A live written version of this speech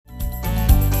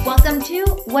Welcome to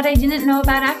What I Didn't Know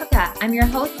About Africa. I'm your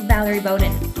host, Valerie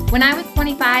Bowden. When I was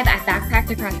 25, I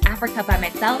backpacked across Africa by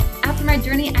myself. After my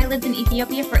journey, I lived in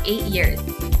Ethiopia for 8 years.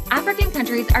 African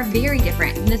countries are very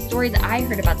different from the stories I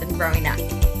heard about them growing up.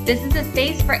 This is a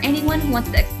space for anyone who wants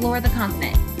to explore the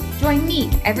continent. Join me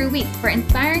every week for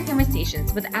inspiring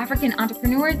conversations with African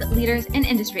entrepreneurs, leaders, and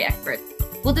industry experts.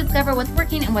 We'll discover what's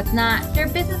working and what's not, share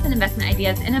business and investment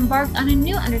ideas, and embark on a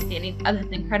new understanding of this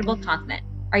incredible continent.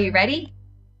 Are you ready?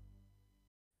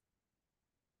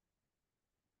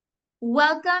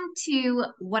 Welcome to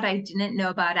What I Didn't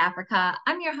Know About Africa.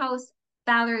 I'm your host,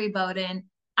 Valerie Bowden.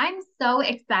 I'm so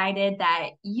excited that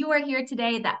you are here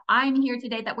today, that I'm here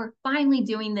today, that we're finally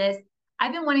doing this.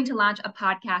 I've been wanting to launch a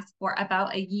podcast for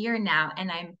about a year now,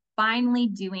 and I'm finally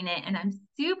doing it. And I'm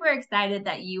super excited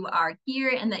that you are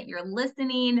here and that you're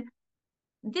listening.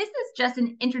 This is just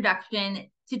an introduction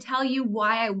to tell you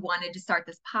why I wanted to start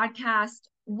this podcast,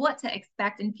 what to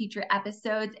expect in future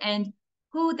episodes, and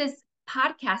who this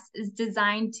podcast is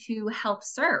designed to help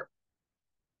serve.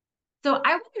 So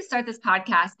I wanted to start this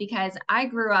podcast because I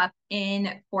grew up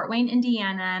in Fort Wayne,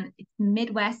 Indiana. It's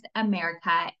Midwest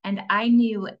America, and I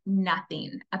knew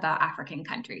nothing about African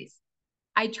countries.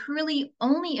 I truly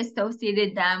only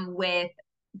associated them with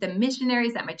the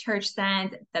missionaries that my church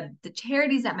sent, the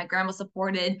charities that my grandma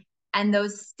supported, and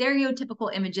those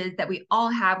stereotypical images that we all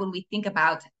have when we think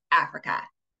about Africa.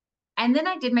 And then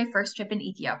I did my first trip in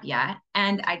Ethiopia,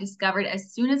 and I discovered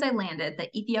as soon as I landed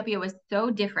that Ethiopia was so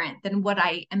different than what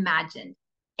I imagined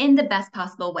in the best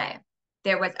possible way.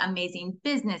 There was amazing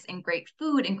business and great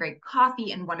food and great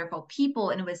coffee and wonderful people,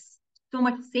 and it was so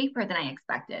much safer than I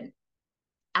expected.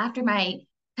 After my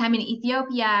time in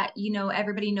Ethiopia,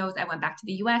 everybody knows I went back to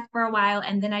the US for a while,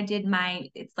 and then I did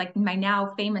it's like my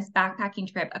now famous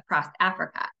backpacking trip across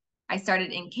Africa. I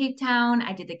started in Cape Town.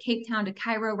 I did the Cape Town to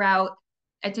Cairo route.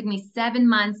 It took me 7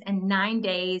 months and 9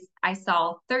 days. I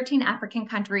saw 13 African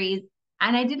countries,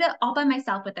 and I did it all by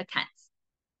myself with a tent.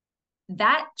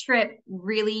 That trip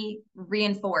really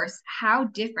reinforced how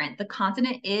different the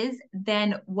continent is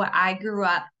than what I grew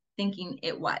up thinking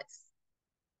it was.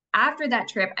 After that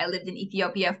trip, I lived in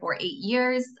Ethiopia for 8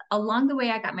 years. Along the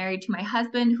way, I got married to my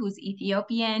husband, who's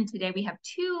Ethiopian. Today, we have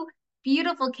 2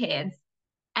 beautiful kids.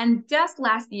 And just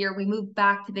last year, we moved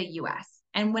back to the US.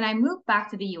 And when I moved back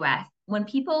to the US, when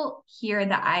people hear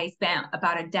that I spent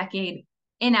about a decade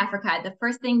in Africa, the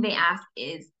first thing they ask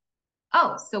is,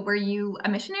 oh, so were you a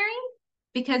missionary?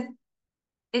 Because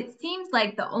it seems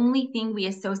like the only thing we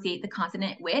associate the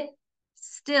continent with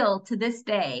still to this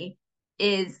day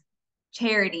is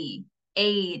charity,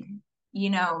 aid,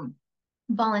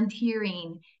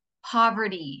 volunteering,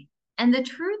 poverty. And the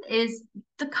truth is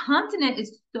the continent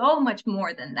is so much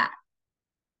more than that.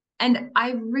 And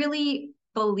I really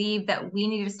believe that we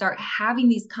need to start having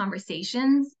these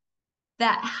conversations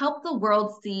that help the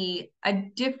world see a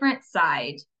different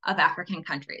side of African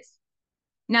countries.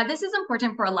 Now, this is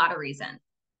important for a lot of reasons.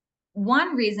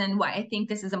 One reason why I think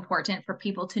this is important for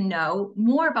people to know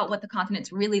more about what the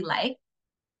continent's really like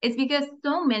is because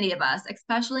so many of us,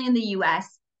 especially in the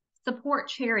US, support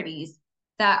charities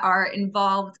that are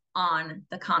involved on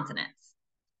the continent.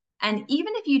 And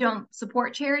even if you don't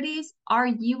support charities, our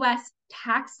US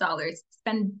tax dollars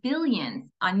spend billions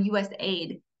on US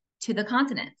aid to the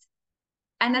continent.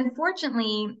 And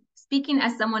unfortunately, speaking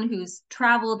as someone who's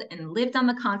traveled and lived on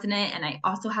the continent, and I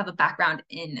also have a background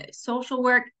in social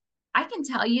work, I can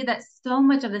tell you that so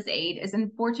much of this aid is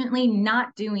unfortunately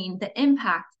not doing the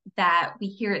impact that we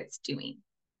hear it's doing.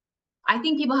 I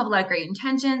think people have a lot of great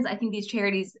intentions. I think these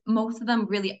charities, most of them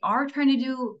really are trying to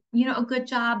do, a good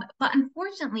job. But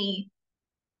unfortunately,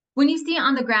 when you see it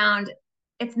on the ground,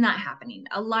 it's not happening.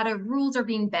 A lot of rules are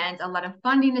being bent. A lot of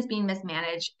funding is being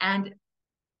mismanaged. And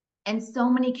in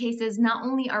so many cases, not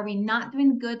only are we not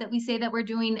doing good that we say that we're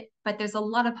doing, but there's a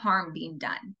lot of harm being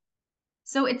done.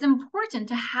 So it's important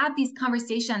to have these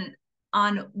conversations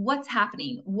on what's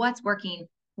happening, what's working,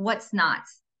 what's not,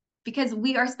 because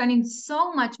we are spending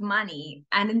so much money,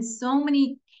 and in so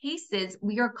many cases,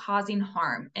 we are causing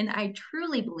harm. And I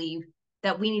truly believe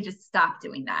that we need to stop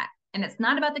doing that. And it's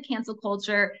not about the cancel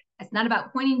culture. It's not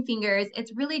about pointing fingers.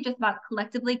 It's really just about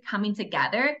collectively coming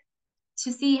together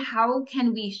to see how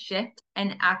can we shift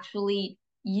and actually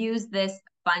use this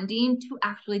funding to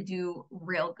actually do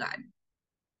real good.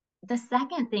 The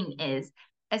second thing is,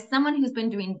 as someone who's been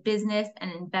doing business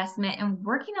and investment and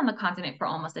working on the continent for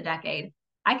almost a decade,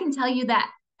 I can tell you that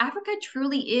Africa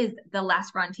truly is the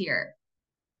last frontier.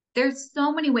 There's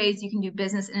so many ways you can do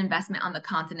business and investment on the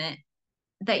continent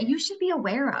that you should be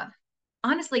aware of.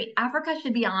 Honestly, Africa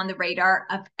should be on the radar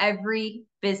of every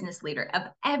business leader, of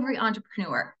every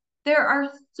entrepreneur. There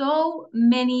are so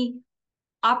many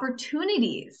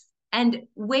opportunities and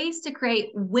ways to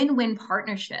create win-win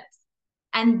partnerships.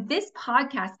 And this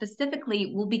podcast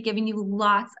specifically will be giving you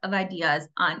lots of ideas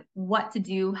on what to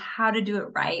do, how to do it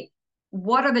right,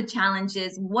 what are the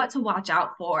challenges, what to watch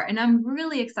out for. And I'm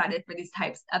really excited for these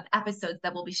types of episodes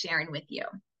that we'll be sharing with you.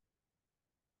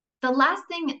 The last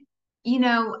thing,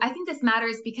 I think this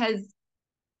matters because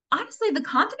honestly, the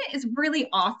continent is really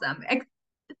awesome.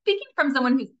 Speaking from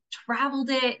someone who's traveled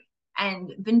it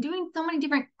and been doing so many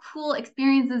different cool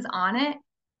experiences on it,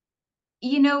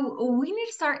 we need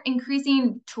to start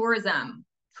increasing tourism,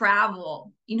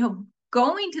 travel,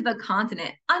 going to the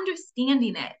continent,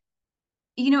 understanding it.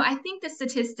 I think the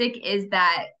statistic is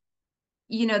that,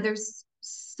 there's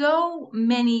so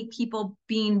many people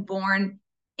being born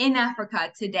in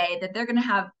Africa today that they're going to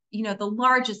have, the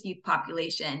largest youth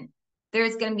population.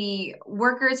 There's going to be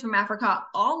workers from Africa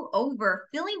all over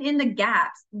filling in the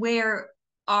gaps where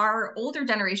our older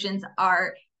generations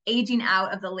are aging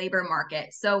out of the labor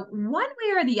market. So one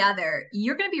way or the other,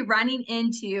 you're going to be running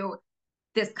into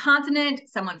this continent,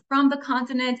 someone from the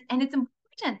continent, and it's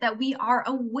important that we are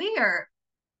aware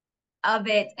of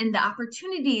it and the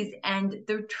opportunities and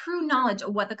the true knowledge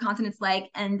of what the continent's like.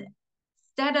 And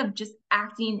instead of just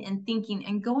acting and thinking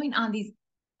and going on these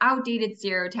outdated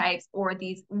stereotypes or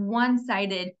these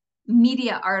one-sided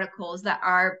media articles that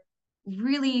are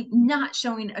really not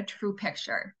showing a true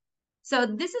picture. So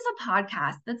this is a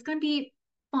podcast that's going to be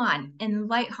fun and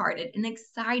lighthearted and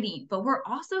exciting, but we're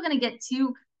also going to get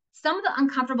to some of the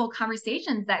uncomfortable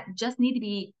conversations that just need to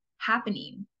be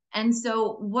happening. And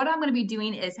so what I'm going to be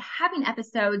doing is having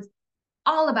episodes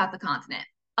all about the continent.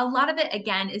 A lot of it,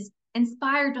 again, is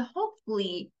inspired to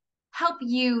hopefully help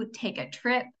you take a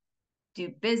trip, do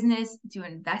business, do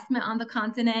investment on the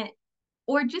continent,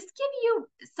 or just give you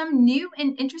some new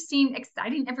and interesting,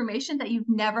 exciting information that you've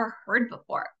never heard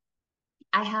before.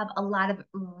 I have a lot of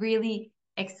really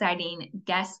exciting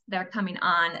guests that are coming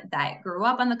on that grew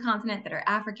up on the continent, that are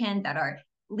African, that are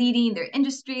leading their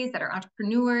industries, that are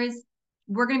entrepreneurs.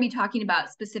 We're going to be talking about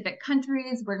specific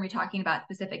countries. We're going to be talking about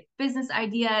specific business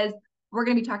ideas. We're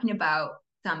going to be talking about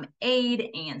some aid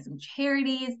and some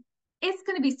charities. It's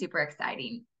going to be super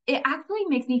exciting. It actually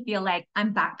makes me feel like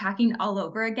I'm backpacking all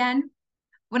over again.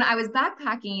 When I was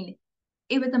backpacking,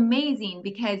 it was amazing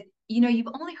because, you've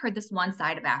only heard this one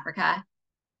side of Africa.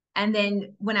 And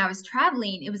then when I was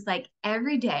traveling, it was like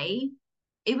every day,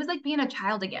 it was like being a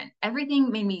child again.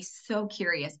 Everything made me so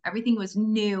curious. Everything was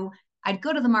new. I'd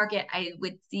go to the market, I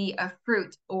would see a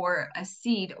fruit or a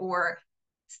seed or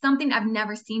something I've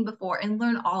never seen before and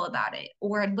learn all about it.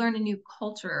 Or I'd learn a new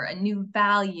culture, a new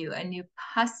value, a new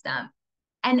custom.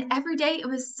 And every day it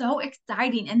was so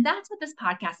exciting. And that's what this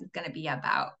podcast is going to be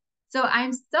about. So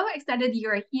I'm so excited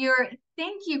you're here.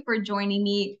 Thank you for joining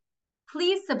me.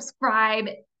 Please subscribe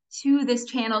to this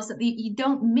channel so that you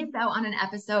don't miss out on an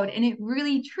episode. And it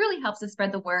really, truly helps us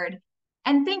spread the word.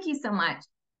 And thank you so much.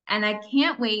 And I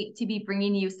can't wait to be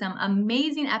bringing you some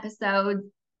amazing episodes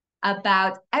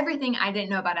about everything I didn't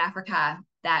know about Africa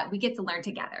that we get to learn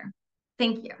together.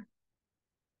 Thank you.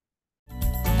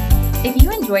 If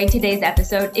you enjoyed today's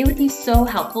episode, it would be so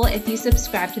helpful if you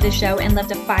subscribe to the show and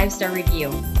left a 5-star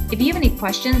review. If you have any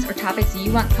questions or topics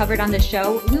you want covered on the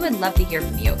show, we would love to hear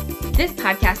from you. This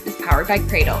podcast is powered by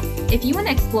Cradle. If you want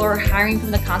to explore hiring from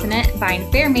the continent,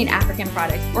 buying fair-made African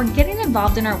products, or getting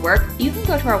involved in our work, you can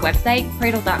go to our website,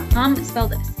 cradle.com,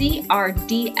 spelled CRDLE.com,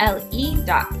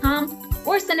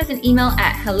 or send us an email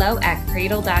at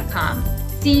hello@cradle.com.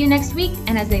 See you next week,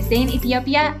 and as they say in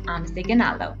Ethiopia,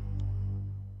 Amsiganalo.